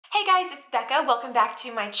Hey guys, it's Becca. Welcome back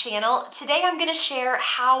to my channel. Today I'm going to share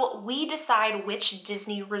how we decide which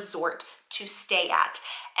Disney resort to stay at.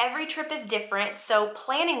 Every trip is different, so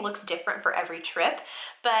planning looks different for every trip,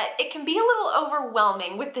 but it can be a little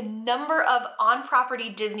overwhelming with the number of on-property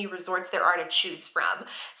Disney resorts there are to choose from.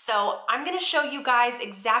 So I'm going to show you guys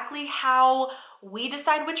exactly how we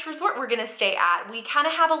decide which resort we're gonna stay at. We kind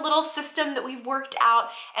of have a little system that we've worked out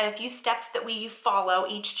and a few steps that we follow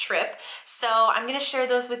each trip. So I'm gonna share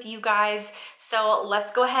those with you guys. So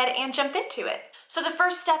let's go ahead and jump into it. So the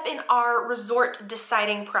first step in our resort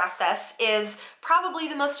deciding process is probably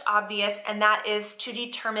the most obvious, and that is to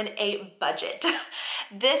determine a budget.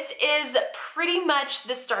 This is pretty much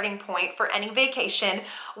the starting point for any vacation.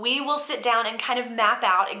 We will sit down and kind of map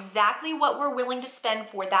out exactly what we're willing to spend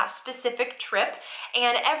for that specific trip,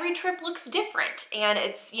 and every trip looks different, and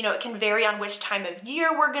it's, it can vary on which time of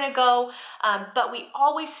year we're gonna go, but we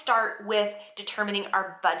always start with determining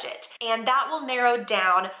our budget, and that will narrow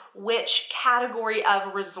down which category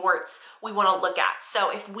of resorts we want to look at.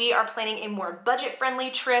 So if we are planning a more budget-friendly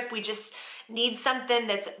trip, we just need something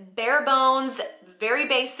that's bare bones, very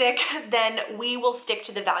basic, then we will stick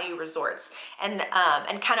to the value resorts and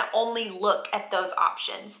kind of only look at those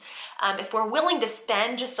options. If we're willing to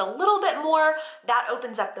spend just a little bit more, that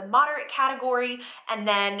opens up the moderate category. And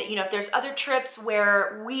then, if there's other trips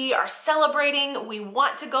where we are celebrating, we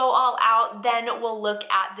want to go all out, then we'll look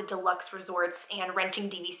at the deluxe resorts and renting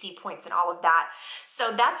DVC points and all of that.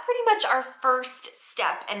 So that's pretty much our first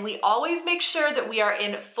step. And we always make sure that we are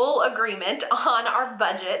in full agreement on our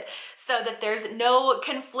budget so that there's no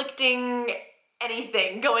conflicting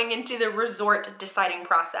anything going into the resort deciding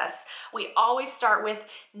process. We always start with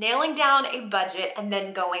nailing down a budget and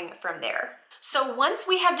then going from there. So once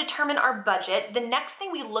we have determined our budget, the next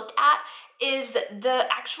thing we look at is the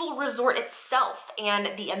actual resort itself and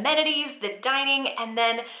the amenities, the dining, and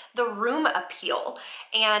then the room appeal.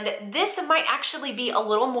 And this might actually be a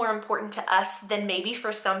little more important to us than maybe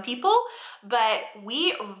for some people, but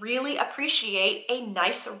we really appreciate a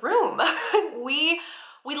nice room.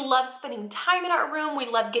 We love spending time in our room. We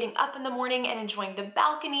love getting up in the morning and enjoying the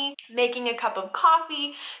balcony, making a cup of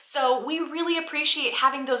coffee. So we really appreciate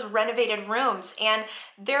having those renovated rooms. And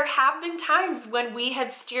there have been times when we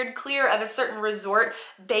have steered clear of a certain resort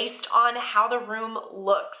based on how the room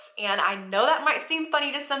looks. And I know that might seem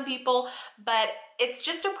funny to some people, but it's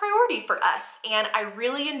just a priority for us. And I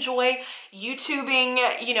really enjoy YouTubing,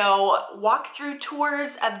 walkthrough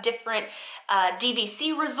tours of different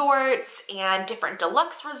DVC resorts and different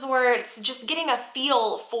deluxe resorts, just getting a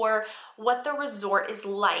feel for what the resort is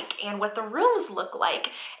like and what the rooms look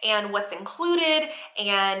like and what's included,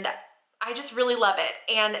 and I just really love it.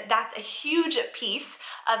 And that's a huge piece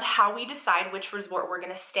of how we decide which resort we're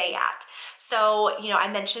gonna stay at. So,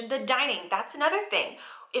 I mentioned the dining, that's another thing.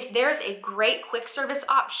 If there's a great quick service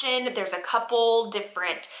option, there's a couple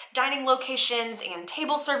different dining locations and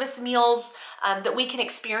table service meals that we can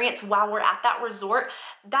experience while we're at that resort,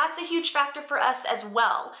 that's a huge factor for us as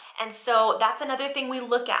well. And so that's another thing we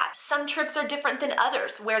look at. Some trips are different than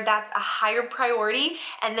others, where that's a higher priority,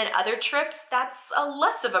 and then other trips, that's a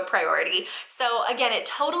less of a priority. So again, it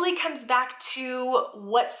totally comes back to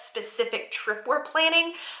what specific trip we're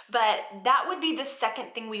planning, but that would be the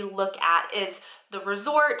second thing we look at is the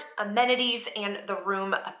resort, amenities, and the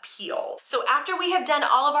room appeal. So after we have done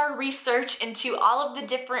all of our research into all of the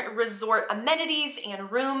different resort amenities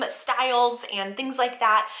and room styles and things like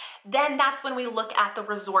that, then that's when we look at the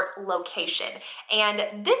resort location.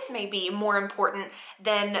 And this may be more important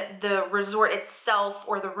than the resort itself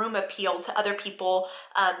or the room appeal to other people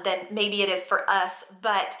than maybe it is for us.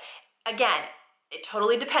 But again, it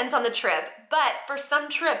totally depends on the trip, but for some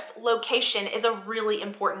trips, location is a really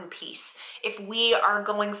important piece. If we are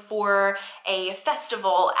going for a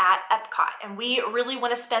festival at Epcot and we really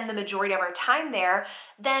want to spend the majority of our time there,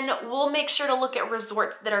 then we'll make sure to look at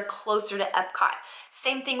resorts that are closer to Epcot.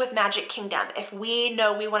 Same thing with Magic Kingdom. If we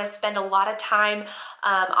know we want to spend a lot of time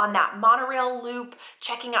on that monorail loop,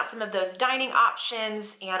 checking out some of those dining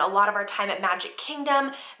options and a lot of our time at Magic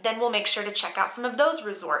Kingdom, then we'll make sure to check out some of those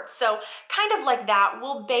resorts. So kind of like that,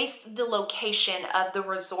 we'll base the location of the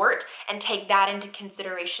resort and take that into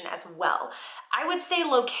consideration as well. I would say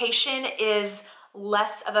location is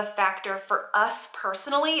less of a factor for us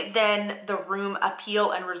personally than the room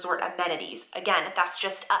appeal and resort amenities. Again, that's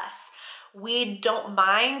just us. We don't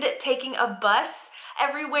mind taking a bus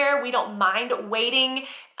everywhere. We don't mind waiting.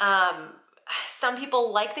 Some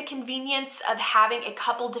people like the convenience of having a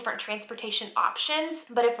couple different transportation options,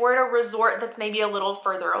 but if we're at a resort that's maybe a little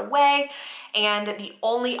further away and the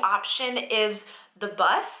only option is the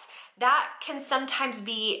bus, that can sometimes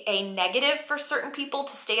be a negative for certain people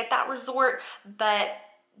to stay at that resort, but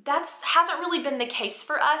that hasn't really been the case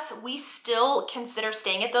for us. We still consider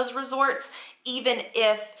staying at those resorts, even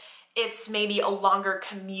if it's maybe a longer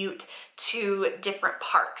commute to different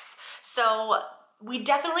parks. So we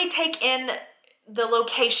definitely take in the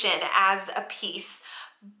location as a piece,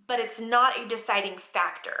 but it's not a deciding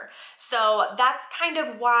factor. So that's kind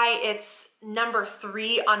of why it's number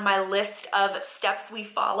 3 on my list of steps we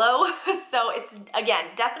follow. So it's, again,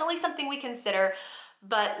 definitely something we consider,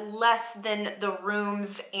 but less than the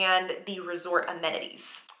rooms and the resort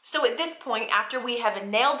amenities. So at this point, after we have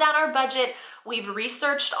nailed down our budget, we've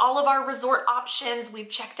researched all of our resort options, we've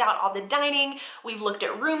checked out all the dining, we've looked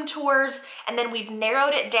at room tours, and then we've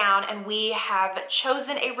narrowed it down and we have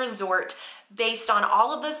chosen a resort based on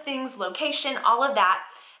all of those things, location, all of that.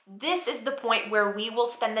 This is the point where we will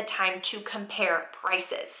spend the time to compare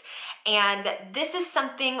prices. And this is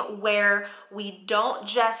something where we don't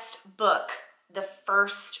just book the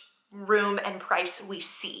first room and price we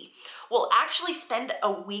see. We'll actually spend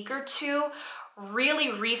a week or two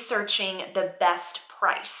really researching the best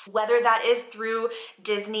price, whether that is through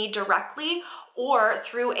Disney directly or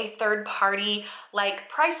through a third party like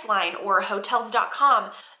Priceline or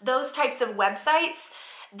Hotels.com, those types of websites.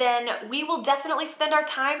 Then we will definitely spend our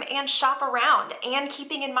time and shop around, and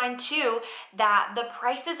keeping in mind too that the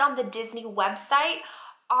prices on the Disney website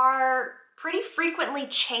are pretty frequently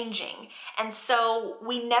changing. And so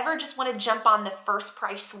we never just want to jump on the first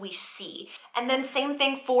price we see. And then same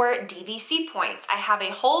thing for DVC points. I have a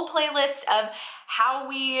whole playlist of how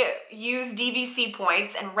we use DVC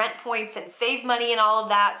points and rent points and save money and all of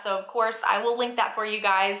that. So of course I will link that for you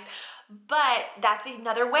guys. But that's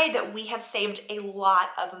another way that we have saved a lot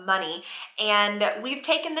of money, and we've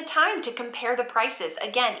taken the time to compare the prices.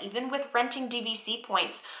 Again, even with renting DVC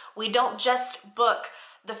points, we don't just book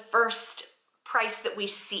the first price that we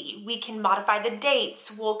see. We can modify the dates.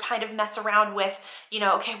 We'll kind of mess around with,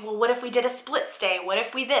 okay, well, what if we did a split stay? What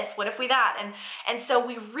if we this? What if we that? And so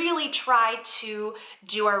we really try to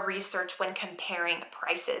do our research when comparing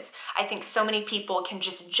prices. I think so many people can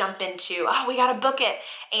just jump into, oh, we got to book it,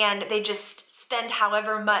 and they just spend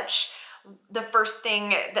however much the first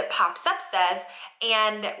thing that pops up says.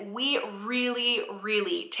 And we really,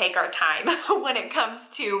 really take our time when it comes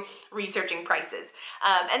to researching prices.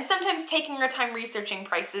 And sometimes taking our time researching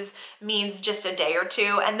prices means just a day or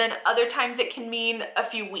two, and then other times it can mean a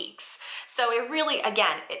few weeks. So it really,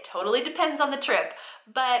 again, it totally depends on the trip,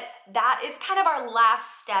 but that is kind of our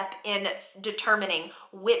last step in determining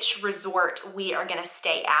which resort we are gonna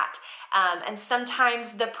stay at. And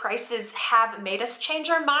sometimes the prices have made us change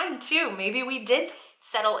our mind too. Maybe we did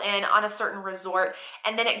settle in on a certain resort,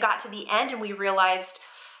 and then it got to the end and we realized,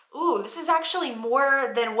 ooh, this is actually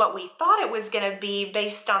more than what we thought it was gonna be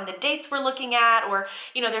based on the dates we're looking at, or,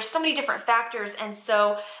 there's so many different factors. And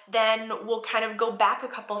so then we'll kind of go back a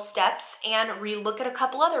couple steps and relook at a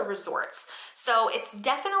couple other resorts. So it's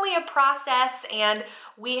definitely a process, and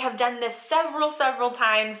we have done this several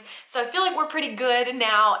times. So I feel like we're pretty good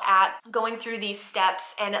now at going through these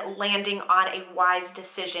steps and landing on a wise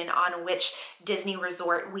decision on which Disney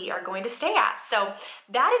resort we are going to stay at. So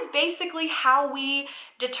that is basically how we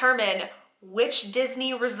determine which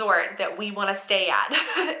Disney resort that we want to stay at.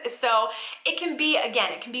 So it can be,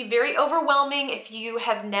 again, it can be very overwhelming if you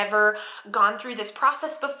have never gone through this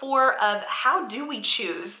process before of how do we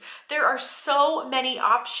choose? There are so many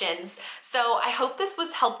options. So I hope this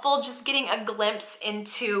was helpful, just getting a glimpse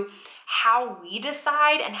into how we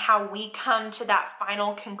decide and how we come to that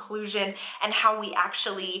final conclusion and how we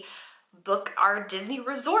actually book our Disney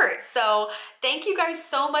resort. So thank you guys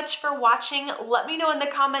so much for watching. Let me know in the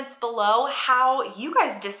comments below how you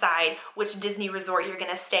guys decide which Disney resort you're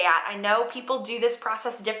gonna stay at. I know people do this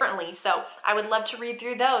process differently, so I would love to read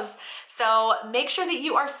through those. So make sure that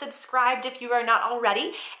you are subscribed if you are not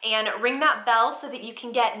already, and ring that bell so that you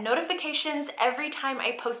can get notifications every time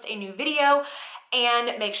I post a new video,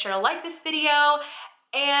 and make sure to like this video.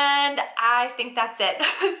 And I think that's it.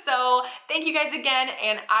 So thank you guys again,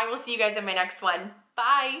 and I will see you guys in my next one.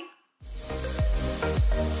 Bye.